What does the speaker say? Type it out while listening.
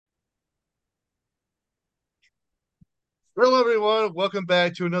Hello, everyone. Welcome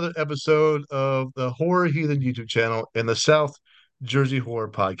back to another episode of the Horror Heathen YouTube channel and the South Jersey Horror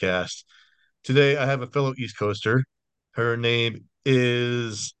Podcast. Today, I have a fellow East Coaster. Her name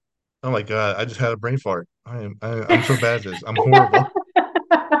is, oh my God, I just had a brain fart. I'm so bad at this. I'm horrible.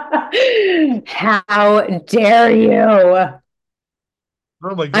 How dare you?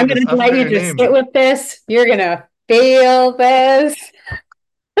 Oh my I'm goodness, going I to let forgot you your just name. sit with this. You're going to feel this.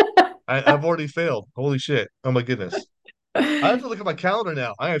 I've already failed. Holy shit. Oh my goodness. I have to look at my calendar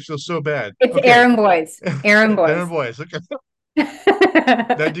now. I feel so bad. It's Okay. Aaron Boys. Aaron Aaron Boys. Boys. Okay.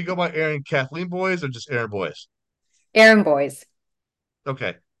 Now, do you go by Aaron Kathleen Boys or just Aaron Boys? Aaron Boys.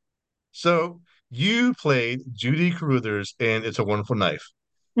 Okay. So you played Judy Carruthers in It's a Wonderful Knife.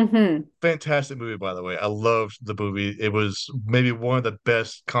 Hmm. Fantastic movie, by the way. I loved the movie. It was maybe one of the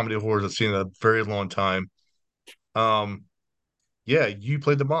best comedy horrors I've seen in a very long time. Um, yeah, you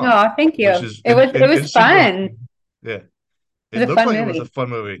played the mom, Oh, thank which you. is It was interesting. fun. Yeah, It it was a looked fun like it was a movie. fun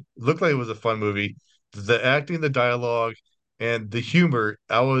movie. It looked like it was a fun movie. The acting, the dialogue, and the humor.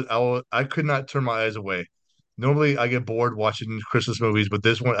 I could not turn my eyes away. Normally, I get bored watching Christmas movies, but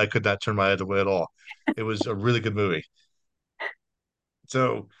this one I could not turn my eyes away at all. It was a really good movie.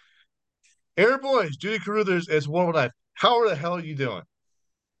 So, Air Boys, Judy Carruthers as One Life. How the hell are you doing?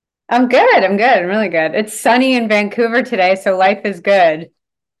 I'm good. I'm good. I'm really good. It's sunny in Vancouver today, so life is good.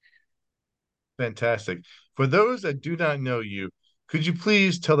 Fantastic. For those that do not know you, could you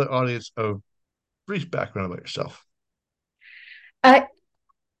please tell the audience a brief background about yourself? Uh,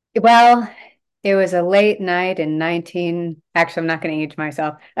 well, it was a late night in 19. Actually, I'm not going to age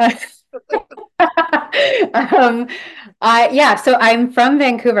myself. Um, yeah, so I'm from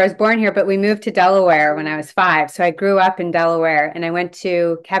Vancouver. I was born here, but we moved to Delaware when I was 5. So I grew up in Delaware and I went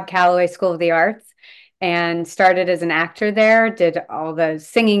to Cab Calloway School of the Arts and started as an actor there, did all the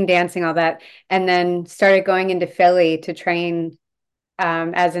singing, dancing, all that, and then started going into Philly to train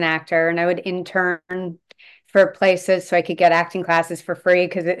as an actor. And I would intern for places so I could get acting classes for free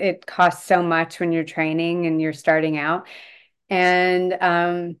because it costs so much when you're training and you're starting out. And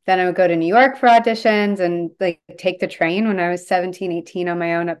then I would go to New York for auditions and like take the train when I was 17, 18 on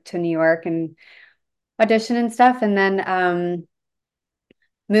my own up to New York and audition and stuff. And then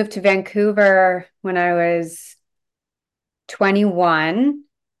moved to Vancouver when I was 21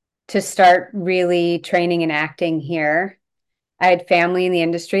 to start really training and acting here. I had family in the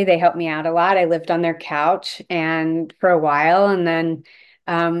industry. They helped me out a lot. I lived on their couch and for a while and then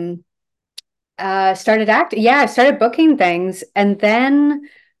um, started acting. Yeah, I started booking things. And then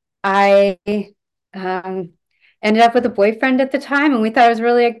I um, ended up with a boyfriend at the time, and we thought it was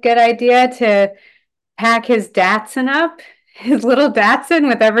really a good idea to pack his Datsun up, his little Datsun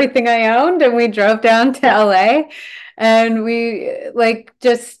with everything I owned, and we drove down to LA. And we like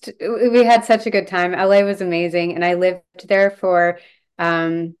just we had such a good time. LA was amazing, and I lived there for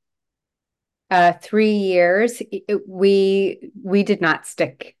um 3 years. We did not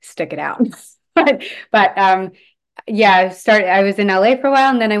stick it out. But yeah, I was in LA for a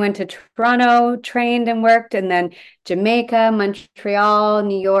while and then I went to Toronto, trained and worked, and then Jamaica, Montreal,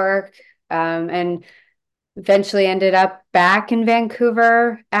 New York, and eventually ended up back in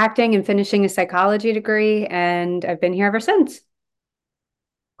Vancouver acting and finishing a psychology degree. And I've been here ever since.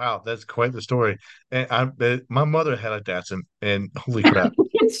 Wow, that's quite the story. And my mother had a Datsun, and holy crap,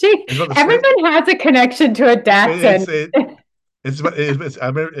 She, it's about the everyone has a connection to a Datsun. it's I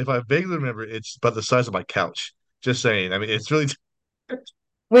remember if I vaguely remember, it's about the size of my couch. Just saying. I mean, it's really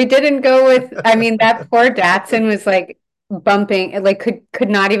We didn't go with, I mean, that poor Datsun was like bumping, like could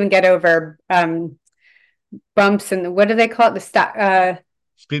not even get over bumps and what do they call it? The stop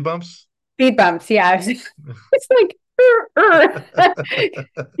speed bumps. speed bumps. Yeah. It's like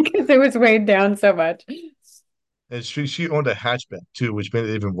because it was weighed down so much. And she owned a hatchback too, which made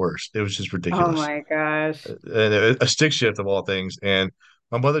it even worse. It was just Oh ridiculous. my gosh. And a stick shift of all things. And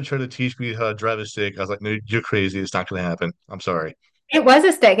my mother tried to teach me how to drive a stick. I was like, "No, you're crazy. It's not going to happen. I'm sorry." It was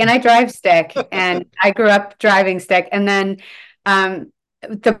a stick, and I drive stick, and I grew up driving stick. And then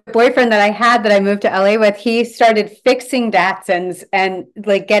the boyfriend that I had that I moved to LA with, he started fixing Datsuns and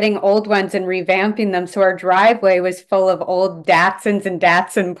like getting old ones and revamping them. So our driveway was full of old Datsuns and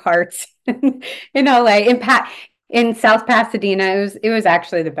Datsun parts in LA. In South Pasadena, it was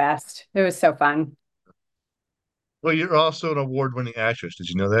actually the best. It was so fun. Well, you're also an award-winning actress. Did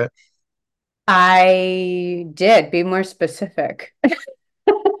you know that? I did be more specific.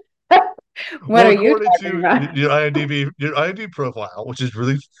 What Well, are you according talking to about? Your IMDb profile, which is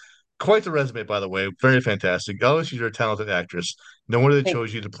really quite the resume, by the way, very fantastic. Obviously, you're a talented actress. No wonder they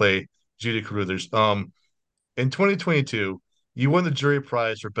chose you to play Judy Carruthers. In 2022, you won the jury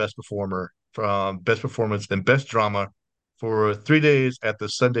prize for best performer from best performance and best drama for 3 days at the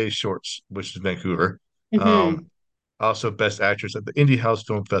Sunday Shorts, which is Vancouver. Um, Hmm. Also, Best Actress at the Indie House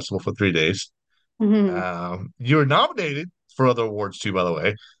Film Festival for 3 days. Hmm. You were nominated for other awards too, by the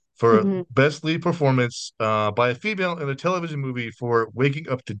way, for Hmm. Best Lead Performance by a female in a television movie for Waking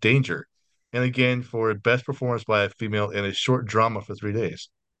Up to Danger, and again for Best Performance by a female in a short drama for 3 days.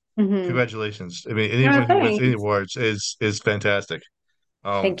 Hmm. Congratulations! I mean, Oh, anyone who wins any thanks. awards is fantastic.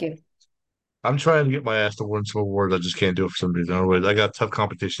 Um, Thank you. I'm trying to get my ass to win some awards. I just can't do it for some reason. Otherwise, I got tough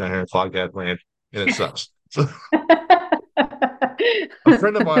competition out here in podcast land, and it sucks. So, a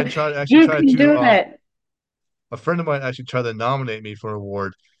friend of mine You can do it. a friend of mine actually tried to nominate me for an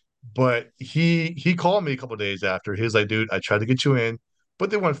award, but he called me a couple of days after. He was like, "Dude, I tried to get you in, but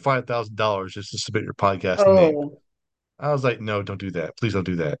they want $5,000 just to submit your podcasting name." Oh, I was like, "No, don't do that. Please don't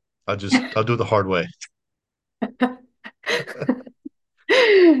do that. I'll do it the hard way."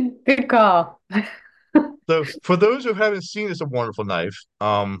 good call. So, for those who haven't seen It's a Wonderful Knife,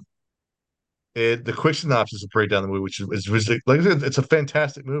 the quick synopsis of breakdown the movie, which like I said, it's a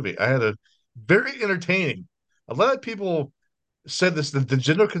fantastic movie. I had a very entertaining. A lot of people said this. The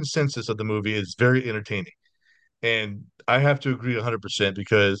general consensus of the movie is very entertaining, and I have to agree 100%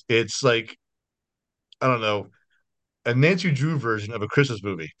 because it's like I don't know a Nancy Drew version of a Christmas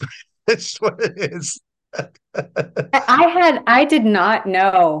movie. That's what it is. I did not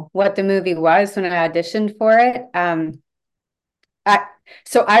know what the movie was when I auditioned for it. I,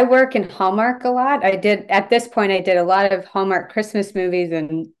 so I work in Hallmark a lot. At this point, I did a lot of Hallmark Christmas movies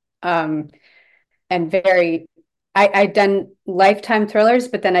um, and I'd done Lifetime thrillers,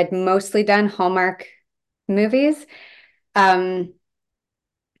 but then I'd mostly done Hallmark movies. Um,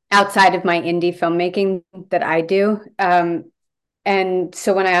 Outside of my indie filmmaking that I do. And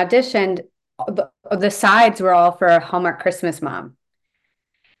so when I auditioned, the sides were all for a Hallmark Christmas Mom,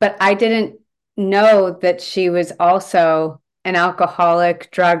 but I didn't know that she was also an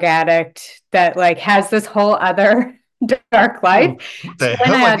alcoholic, drug addict that like has this whole other dark life. What So the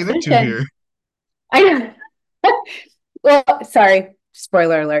when hell am I I getting into auditioned, here? I well, sorry,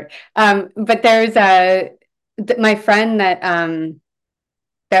 spoiler alert. But there's my friend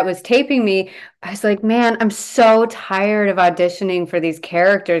that was taping me, I was like, man, I'm so tired of auditioning for these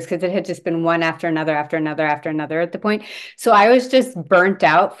characters because it had just been one after another, after another, after another at the point. So I was just burnt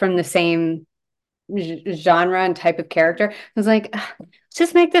out from the same genre and type of character. I was like, let's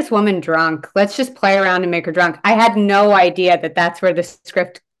just make this woman drunk. Let's just play around and make her drunk. I had no idea that that's where the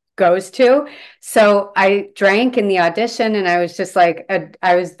script goes to. So I drank in the audition and I was just like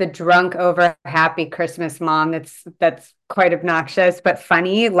I was the drunk over happy Christmas mom that's quite obnoxious but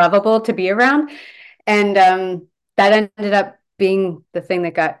funny, lovable to be around. And that ended up being the thing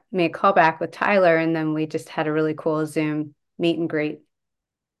that got me a call back with Tyler and then we just had a really cool Zoom meet and greet.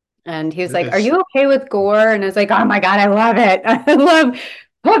 And he was like, "Are It's you okay with gore?" And I was like, "Oh my God, I love it. I love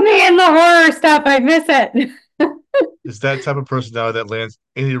put me in the horror stuff. I miss it." it's that type of personality that lands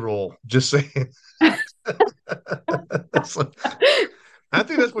any role. Just saying. It's like, I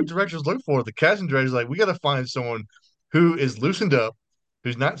think that's what directors look for. The casting directors like, we got to find someone who is loosened up,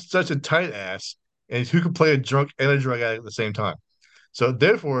 who's not such a tight ass, and who can play a drunk and a drug addict at the same time. So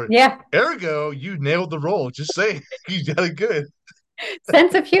therefore, Yeah, ergo, you nailed the role. Just saying, you got it good.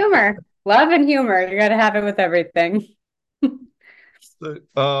 sense of humor, love and humor. You got to have it with everything. You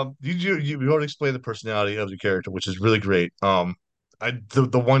already explained the personality of the character, which is really great.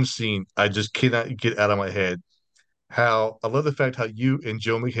 The one scene I just cannot get out of my head. How I love the fact how you and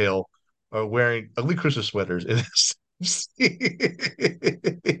Joe McHale are wearing ugly Christmas sweaters in this scene.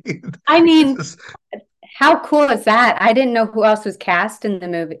 I It's mean, just, how cool is that? I didn't know who else was cast in the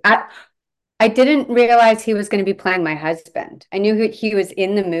movie. I didn't realize he was going to be playing my husband. I knew he was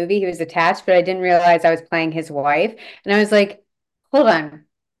in the movie, he was attached, but I didn't realize I was playing his wife. And I was like, hold on,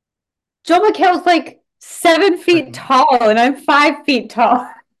 Joel McHale's like 7 feet like tall, and I'm 5 feet tall.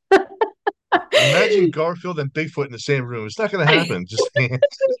 imagine Garfield and Bigfoot in the same room. It's not going to happen. Just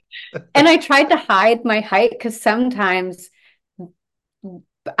And I tried to hide my height because sometimes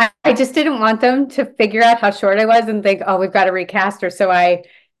I just didn't want them to figure out how short I was and think, oh, we've got to recast her. So I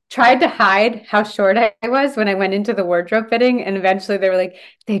tried to hide how short I was when I went into the wardrobe fitting. And eventually they were like,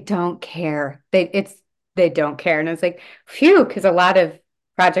 they don't care. They don't care. And I was like, phew, because a lot of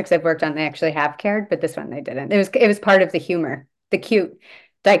projects I've worked on, they actually have cared, but this one they didn't. It was part of the humor, the cute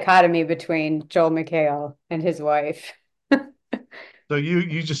dichotomy between Joel McHale and his wife. so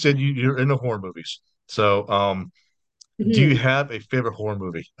you just said you're into horror movies. So do you Mhm. have a favorite horror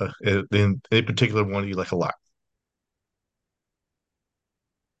movie in a particular one you like a lot?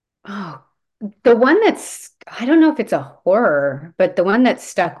 Oh, the one that I don't know if it's a horror, but the one that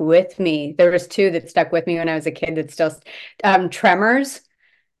stuck with me, there was two that stuck with me when I was a kid that still, Tremors.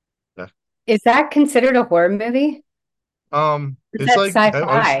 Yeah. Is that considered a horror movie? Is It's that like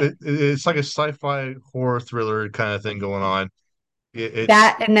sci-fi? it's like a sci-fi horror thriller kind of thing going on. It's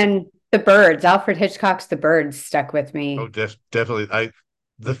That and then The Birds, Alfred Hitchcock's The Birds stuck with oh, me. definitely. I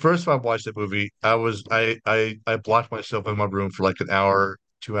the first time I watched that movie, I blocked myself in my room for like an hour,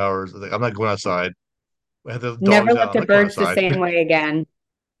 2 hours. Like, I'm not going outside. I had the Never dogs out. looked I'm at not going birds the outside. same way again.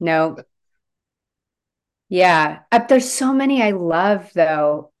 No. Yeah. There's so many I love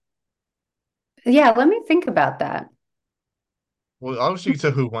though. Yeah, let me think about that. Well, obviously you can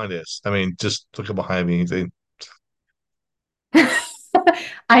tell who mine is. I mean, just looking behind me.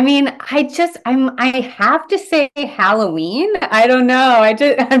 I mean, I have to say Halloween. I don't know. I'm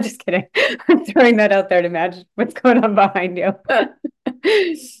just kidding. I'm throwing that out there to imagine what's going on behind you. Wouldn't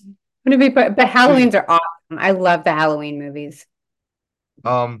it be fun? But See, Halloweens are awesome. I love the Halloween movies.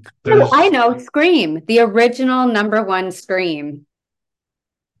 Oh, I there's. know, Scream, the original number one Scream.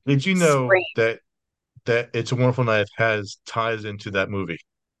 Did you know Scream. that It's a Wonderful Life has ties into that movie?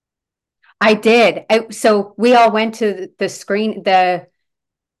 I did. So we all went to the screen, the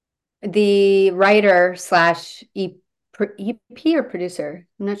writer slash EP or producer.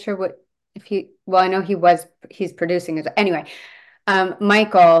 I'm not sure what if he. Well, I know he's producing it anyway.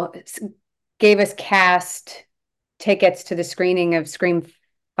 Michael gave us cast tickets to the screening of Scream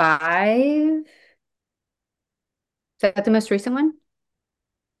 5. Is that the most recent one?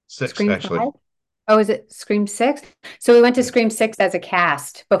 Six, Scream actually. 5? Oh, is it Scream 6? So we went to Yes. Scream 6 as a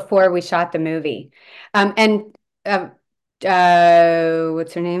cast before we shot the movie. And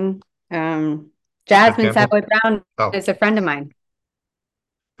what's her name? Um, Nev Jasmine Campbell. Savoy Brown Oh, is a friend of mine.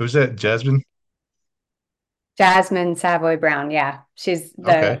 who's that? Jasmine? Jasmine Savoy Brown, yeah. She's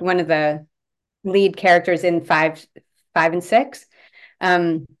the Okay. one of the lead characters in five and six.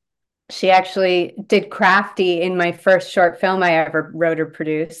 Um, she actually did Crafty in my first short film I ever wrote or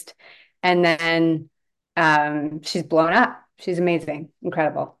produced. And then she's blown up. She's amazing,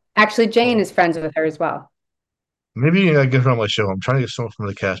 incredible. Actually, Jane Well, is friends with her as well. maybe I get her on my show. I'm trying to get someone from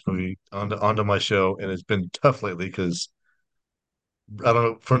the cast movie onto my show, and it's been tough lately because I don't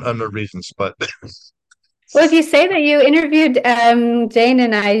know for unknown reasons. But Well, if you say that you interviewed Jane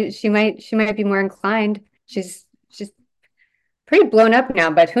and I, she might be more inclined. She's pretty blown up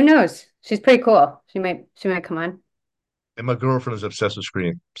now, but who knows? She's pretty cool. She might come on. and my girlfriend is obsessed with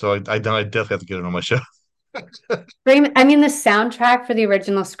Scream, so I definitely have to get her on my show. Scream, I mean, the soundtrack for the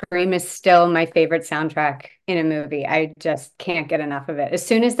original Scream is still my favorite soundtrack in a movie. I just can't get enough of it. As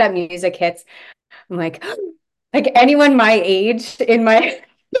soon as that music hits, I'm like anyone my age in my,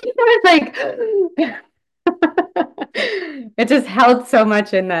 it was like, it just held so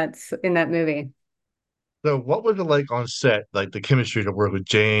much in that movie. So, what was it like on set? Like the chemistry to work with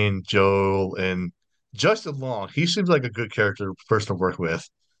Jane, Joel, and Justin Long. He seems like a good character person to work with.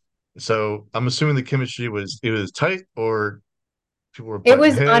 So, I'm assuming the chemistry was tight, or people were It butting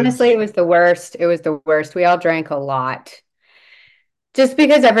was honestly, heads. it was the worst. It was the worst. We all drank a lot. Just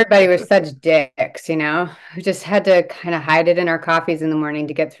because everybody was such dicks, we just had to kind of hide it in our coffees in the morning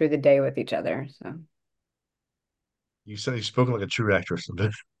to get through the day with each other. So, You said you spoken like a true actress.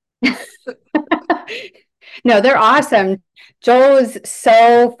 no, they're awesome. Joel is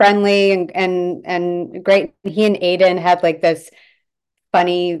so friendly and great. He and Aiden had like this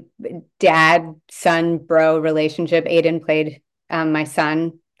funny dad son bro relationship. Aiden played my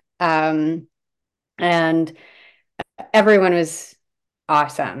son, um, and everyone was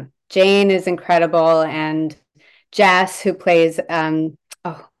awesome. Jane is incredible, and Jess, who plays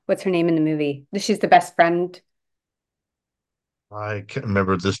oh, what's her name in the movie? She's the best friend. I can't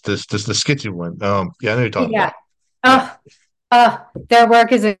remember this the sketchy one. Yeah, I know who you're talking Yeah. about. Yeah, Oh, oh, their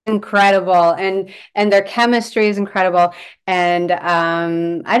work is incredible, and their chemistry is incredible. And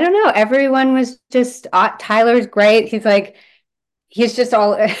I don't know, everyone was just Tyler's great. He's just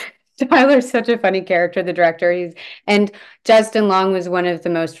all Tyler's such a funny character, the director. And Justin Long was one of the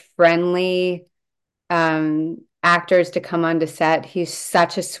most friendly actors to come onto set. He's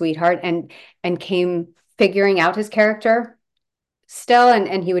such a sweetheart and came figuring out his character still,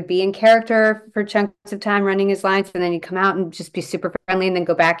 and he would be in character for chunks of time running his lines, and then he'd come out and just be super friendly and then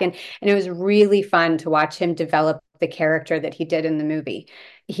go back in. And it was really fun to watch him develop the character that he did in the movie.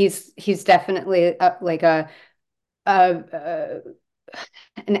 He's definitely like a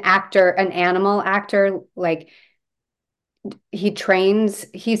an actor, an animal actor. Like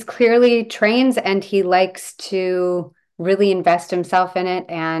he's clearly trains, and he likes to really invest himself in it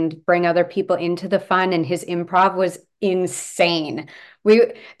and bring other people into the fun. And his improv was insane.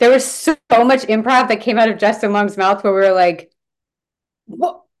 We there was so much improv that came out of Justin Long's mouth where we were like,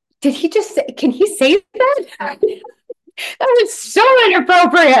 what did he just say? Can he say that? That was so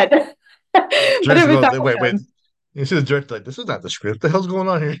inappropriate. But it Director was goes, wait. awesome. You see the director like, this is not the script. The hell's going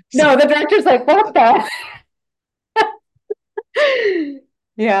on here? No, the director's like, what the?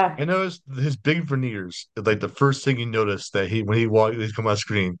 Yeah. I noticed his big veneers. Like the first thing you notice that he when he walked, he's come on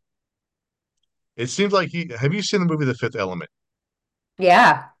screen. It seems like he. Have you seen the movie The Fifth Element?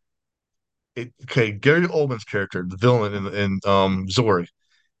 Yeah. Okay, Gary Oldman's character, the villain in Zorg.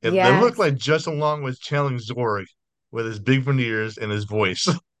 It looked Yes. like Justin Long was channeling Zorg with his big veneers and his voice.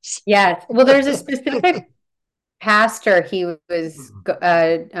 Yes. Well, there's a specific pastor he was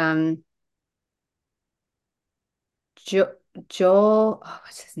jo Joel, oh,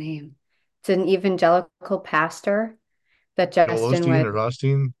 what's his name? It's an evangelical pastor that Joel Justin Osteen was. or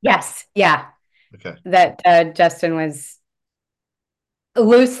Osteen. Yes, yeah, Okay. that Justin was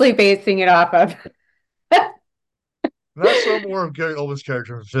loosely basing it off of. And I saw more of Gary Oldman's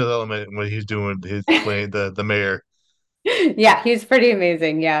character in Fifth Element when he's doing his playing the mayor. Yeah, he's pretty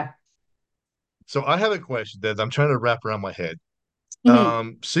amazing. Yeah. So I have a question that I'm trying to wrap around my head.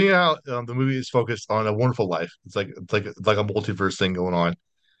 Mhm. Seeing how the movie is focused on a wonderful life, it's like a multiverse thing going on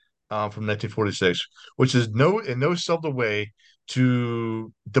from 1946, which is in no subtle way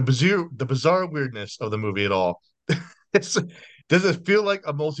to the bizarre weirdness of the movie at all. It's, does it feel like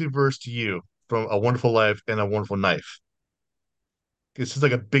a multiverse to you from A Wonderful Life and A Wonderful Knife? It's just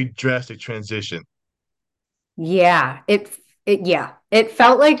like a big drastic transition. Yeah, it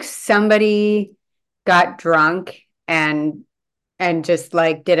felt like somebody got drunk and just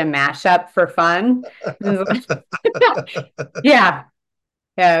like did a mashup for fun. Yeah,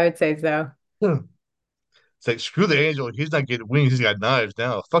 yeah, I would say so. It's like screw the angel. He's not getting wings. He's got knives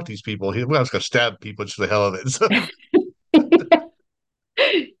now. Fuck these people. We're just gonna stab people just for the hell of it. So,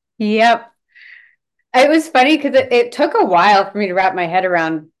 Yep. It was funny because it took a while for me to wrap my head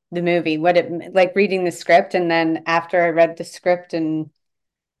around the movie, what it like reading the script. And then after I read the script and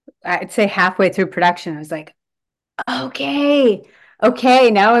I'd say halfway through production, I was like, okay,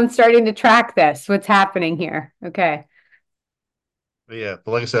 okay, now I'm starting to track this. What's happening here? Okay. but yeah,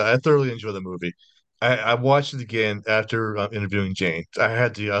 but like I said, I thoroughly enjoy the movie. I watched it again after interviewing Jane. I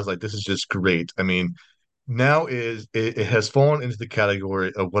had to. I was like, this is just great. I mean, now it has fallen into the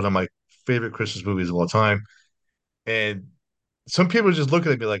category of one of my favorite Christmas movies of all time. And some people just look at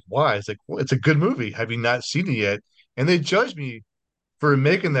it and be like, why? It's like, well, it's a good movie. Have you not seen it yet? And they judge me for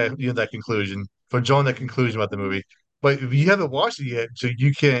making that conclusion, for drawing that conclusion about the movie. But if you haven't watched it yet, so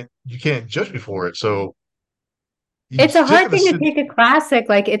you can't judge me for it. So you It's a just hard gotta thing to sit. take a classic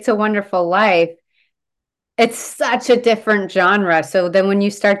like It's a Wonderful Life. It's such a different genre. So then when you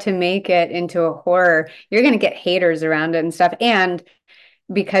start to make it into a horror, you're going to get haters around it and stuff. And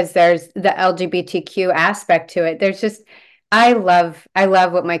because there's the LGBTQ aspect to it. There's just I love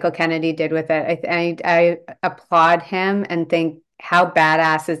what Michael Kennedy did with it. I applaud him and think how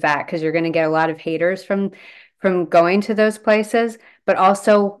badass is that? Because you're going to get a lot of haters from going to those places, but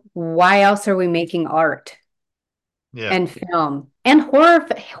also why else are we making art Yeah, and film and horror?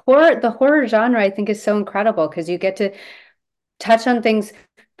 The horror genre I think is so incredible because you get to touch on things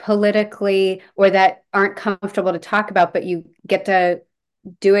politically or that aren't comfortable to talk about, but you get to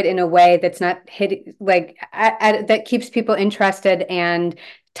do it in a way that's not hit like that keeps people interested and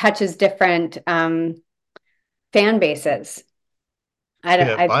touches different fan bases. I don't.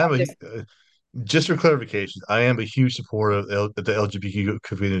 yeah. I I am just just for clarification, I am a huge supporter of the LGBTQ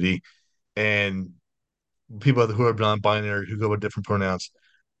community and people who are non-binary who go with different pronouns.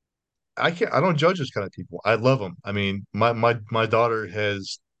 I don't judge those kind of people. I love them. I mean, my daughter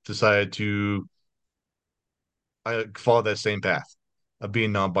has decided to follow that same path of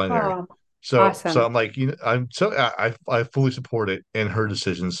being non-binary. oh, So awesome. I'm like, I fully support it and her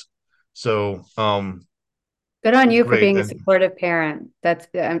decisions. So Good on it's you for great, being a and supportive parent. That's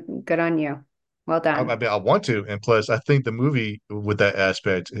good on you. Well I done. mean I want to, and plus I think the movie with that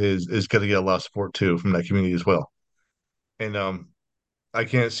aspect is going to get a lot of support too from that community as well. And I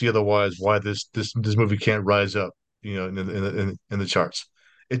can't see otherwise why this movie can't rise up, in the charts.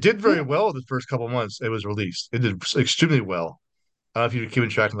 It did very well the first couple months it was released. It did extremely well. I don't know if you're keeping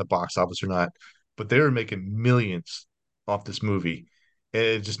track in the box office or not, but they were making millions off this movie. And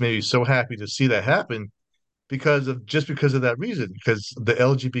it just made me so happy to see that happen because of that reason, because the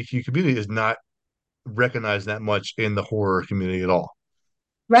LGBTQ community is not recognized that much in the horror community at all.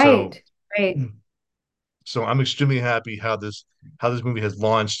 So Right. Right. so I'm extremely happy how this movie has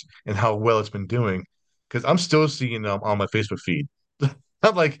launched and how well it's been doing because I'm still seeing them on my Facebook feed.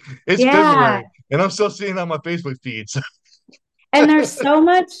 I'm like, it's Yeah. February, and I'm still seeing it on my Facebook feed. So, And there's so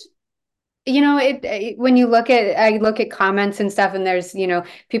much, when you look at, I look at comments and stuff, and there's,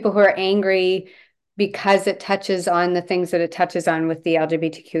 people who are angry because it touches on the things that it touches on with the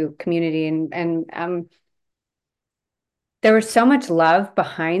LGBTQ community. And there was so much love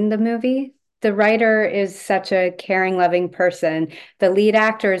behind the movie. The writer is such a caring, loving person. The lead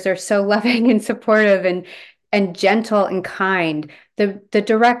actors are so loving and supportive and gentle and kind. The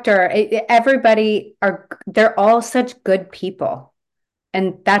director, everybody they're all such good people.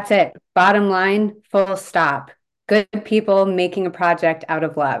 And that's it. Bottom line, full stop. Good people making a project out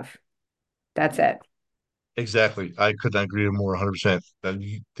of love. That's it. exactly. I could not agree more 100%.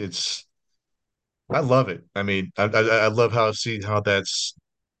 It's I love it. I mean, I love how see how that's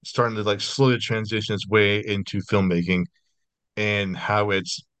starting to like slowly transition its way into filmmaking and how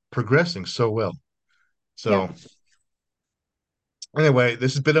it's progressing so well. Yeah. So anyway,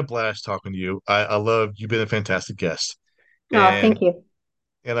 this has been a blast talking to you. I love you've been a fantastic guest, Oh, and thank you.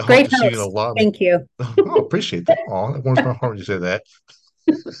 and I hope Great to see you in a host. lot. Thank you. Oh, appreciate that. Oh, that warms my heart when you say that.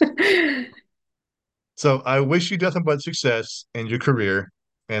 So I wish you nothing but success in your career,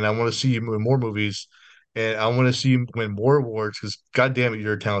 and I want to see you in more movies, and I want to see you win more awards because, God damn it,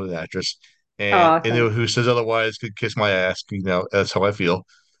 you're a talented actress. And Oh, anyone thanks. who says otherwise could kiss my ass. You know, that's how I feel.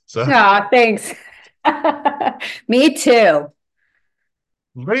 So, Oh, thanks. Me too.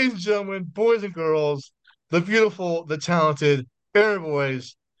 ladies and gentlemen, boys and girls, the beautiful, the talented Erin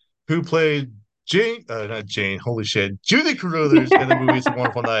Boys, who played Jane, not Jane, holy shit, Judy Carruthers in the movie It's a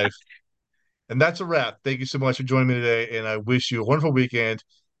Wonderful Life. And that's a wrap. Thank you so much for joining me today, and I wish you a wonderful weekend.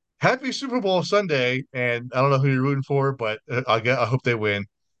 Happy Super Bowl Sunday, and I don't know who you're rooting for, but I hope they win.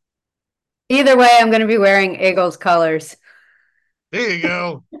 Either way, I'm going to be wearing Eagles colors. There you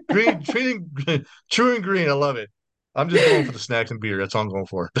go. Green, treating true and green. I love it. I'm just going for the snacks and beer. That's all I'm going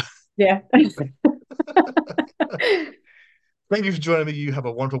for. Yeah. Thank you for joining me. You have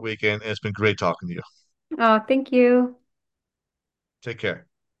a wonderful weekend, and it's been great talking to you. Oh, thank you. Take care.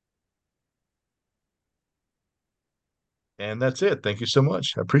 And that's it. Thank you so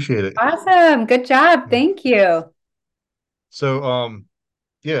much. I appreciate it. Awesome. Good job. Thank you. So,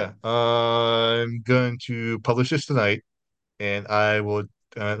 yeah, I'm going to publish this tonight, and I'll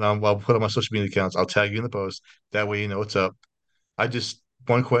put on my social media accounts. I'll tag you in the post. That way, you know what's up. I just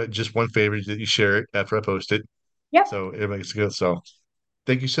one favor that you share it after I post it, Yep. so everybody gets to go. So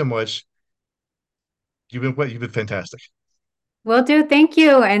thank you so much. You've been fantastic. Will do. Thank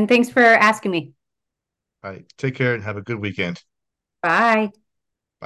you. And thanks for asking me. All right, take care and have a good weekend. Bye.